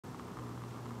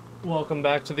Welcome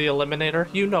back to the Eliminator.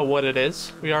 You know what it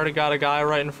is. We already got a guy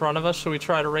right in front of us. Should we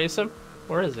try to race him?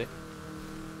 Where is he?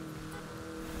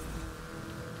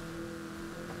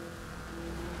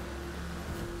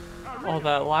 Oh,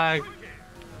 that lag.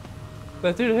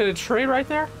 That dude hit a tree right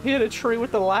there? He hit a tree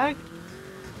with the lag?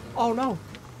 Oh, no.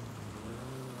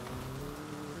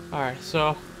 Alright,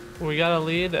 so we got a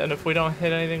lead, and if we don't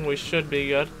hit anything, we should be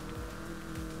good.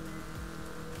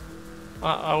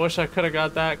 I wish I could have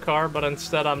got that car, but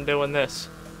instead I'm doing this.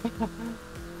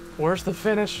 Where's the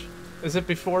finish? Is it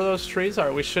before those trees?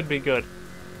 Alright, we should be good.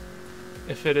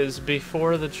 If it is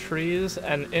before the trees,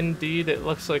 and indeed it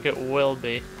looks like it will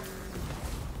be.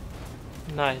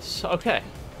 Nice. Okay.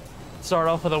 Start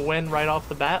off with a win right off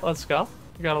the bat. Let's go.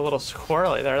 We got a little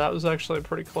squirrely there. That was actually a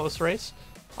pretty close race.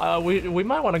 We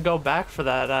might want to go back for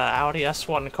that Audi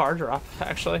S1 car drop,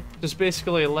 actually. Just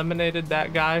basically eliminated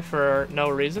that guy for no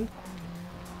reason.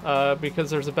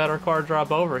 Because there's a better car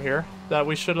drop over here that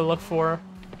we should have looked for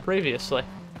previously.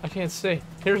 I can't see.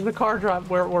 Here's the car drop.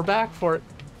 We're back for it.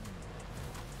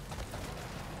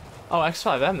 Oh,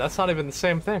 X5M. That's not even the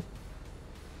same thing.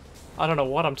 I don't know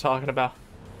what I'm talking about.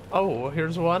 Oh,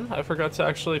 here's one. I forgot to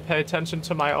actually pay attention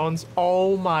to my own.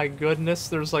 Oh my goodness,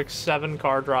 there's like 7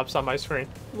 car drops on my screen.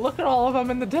 Look at all of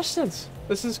them in the distance.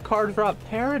 This is car drop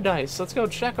paradise. Let's go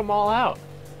check them all out.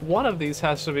 One of these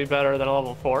has to be better than a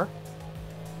level 4.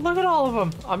 Look at all of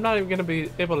them. I'm not even going to be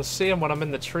able to see them when I'm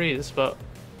in the trees, but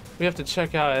we have to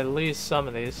check out at least some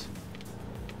of these.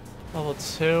 Level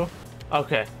 2.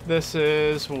 Okay, this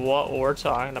is what we're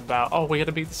talking about. Oh, we got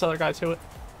to beat this other guy to it.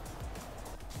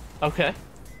 Okay.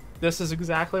 This is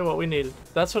exactly what we needed.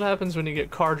 That's what happens when you get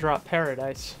car drop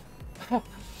paradise.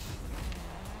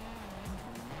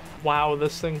 Wow,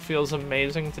 this thing feels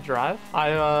amazing to drive. I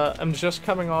am just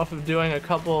coming off of doing a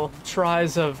couple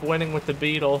tries of winning with the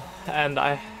Beetle, and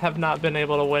I have not been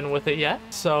able to win with it yet.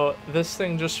 So this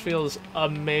thing just feels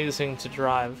amazing to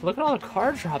drive. Look at all the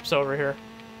car drops over here.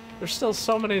 There's still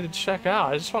so many to check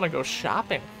out. I just want to go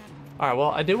shopping. Alright,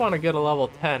 well, I do want to get a level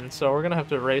 10, so we're going to have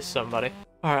to race somebody.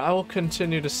 Alright, I will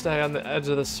continue to stay on the edge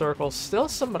of the circle. Still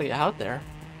somebody out there.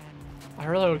 I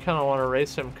really would kind of want to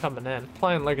race him coming in.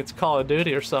 Playing like it's Call of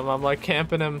Duty or something. I'm like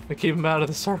camping him to keep him out of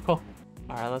the circle.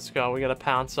 Alright, let's go. We gotta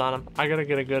pounce on him. I gotta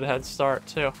get a good head start,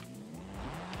 too.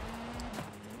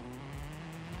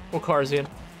 What car is he in?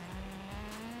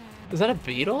 Is that a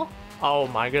Beetle? Oh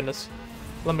my goodness.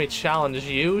 Let me challenge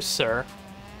you, sir.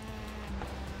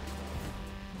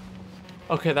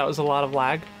 Okay, that was a lot of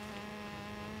lag.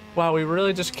 Wow, we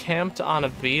really just camped on a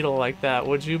Beetle like that.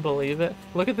 Would you believe it?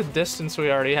 Look at the distance we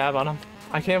already have on him.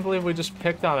 I can't believe we just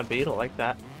picked on a Beetle like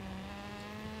that.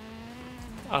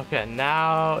 Okay,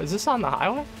 now... Is this on the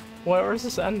highway? Where's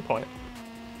this end point?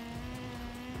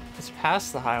 It's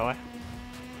past the highway.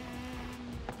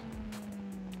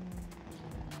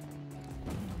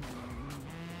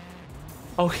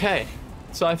 Okay,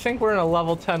 so I think we're in a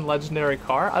level 10 legendary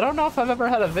car. I don't know if I've ever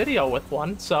had a video with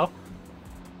one, so...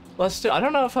 Let's do... I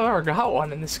don't know if I've ever got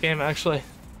one in this game, actually.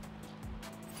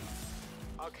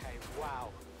 Okay, wow.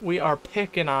 We are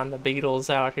picking on the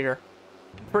Beetles out here.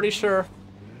 Pretty sure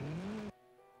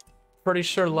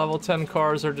level 10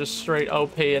 cars are just straight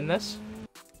OP in this.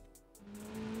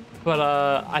 But,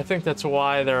 I think that's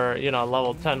why they're, you know,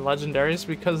 level 10 legendaries,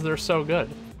 because they're so good.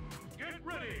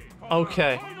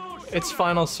 Okay. It's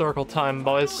final circle time,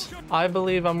 boys. I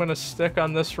believe I'm gonna stick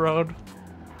on this road.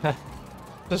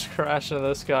 Just crash into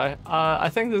this guy. I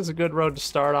think this is a good road to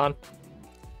start on.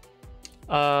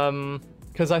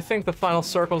 Because I think the final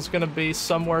circle is going to be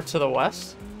somewhere to the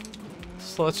west.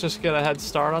 So let's just get a head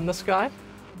start on this guy.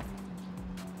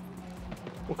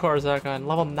 What car is that guy in?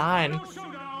 Level 9.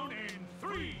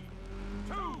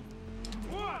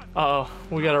 Uh-oh,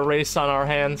 we got a race on our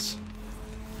hands.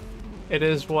 It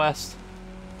is west.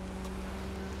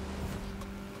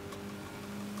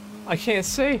 I can't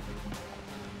see.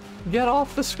 Get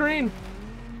off the screen.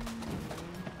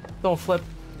 Don't flip.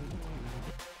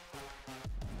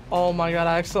 Oh my god,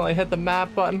 I accidentally hit the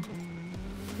map button.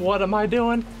 What am I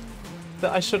doing?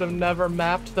 I should have never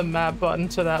mapped the map button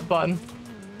to that button.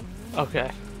 Okay.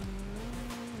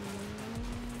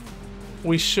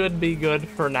 We should be good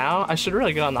for now. I should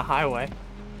really get on the highway.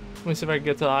 Let me see if I can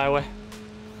get to the highway.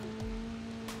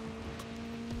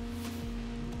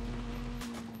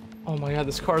 Oh my god,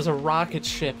 this car is a rocket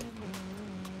ship.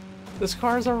 This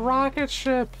car is a rocket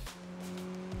ship.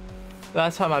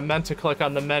 That's how I meant to click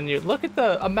on the menu. Look at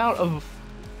the amount of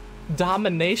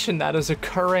domination that is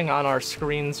occurring on our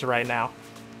screens right now.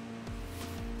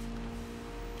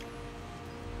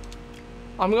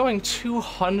 I'm going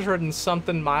 200 and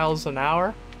something miles an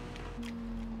hour.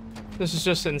 This is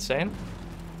just insane.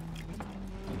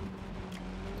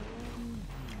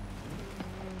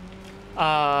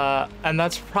 And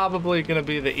that's probably gonna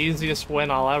be the easiest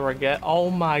win I'll ever get. Oh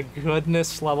my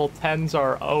goodness, level 10s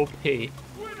are OP.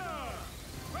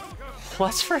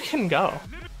 Let's freaking go.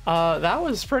 That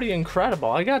was pretty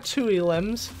incredible. I got 2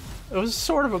 elims. It was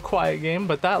sort of a quiet game,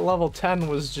 but that level 10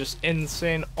 was just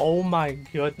insane. Oh my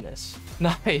goodness.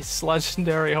 Nice,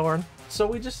 legendary horn. So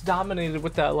we just dominated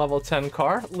with that level 10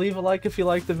 car. Leave a like if you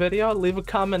liked the video. Leave a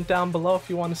comment down below if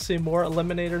you want to see more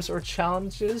eliminators or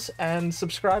challenges. And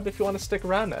subscribe if you want to stick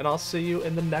around. And I'll see you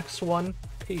in the next one.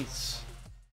 Peace.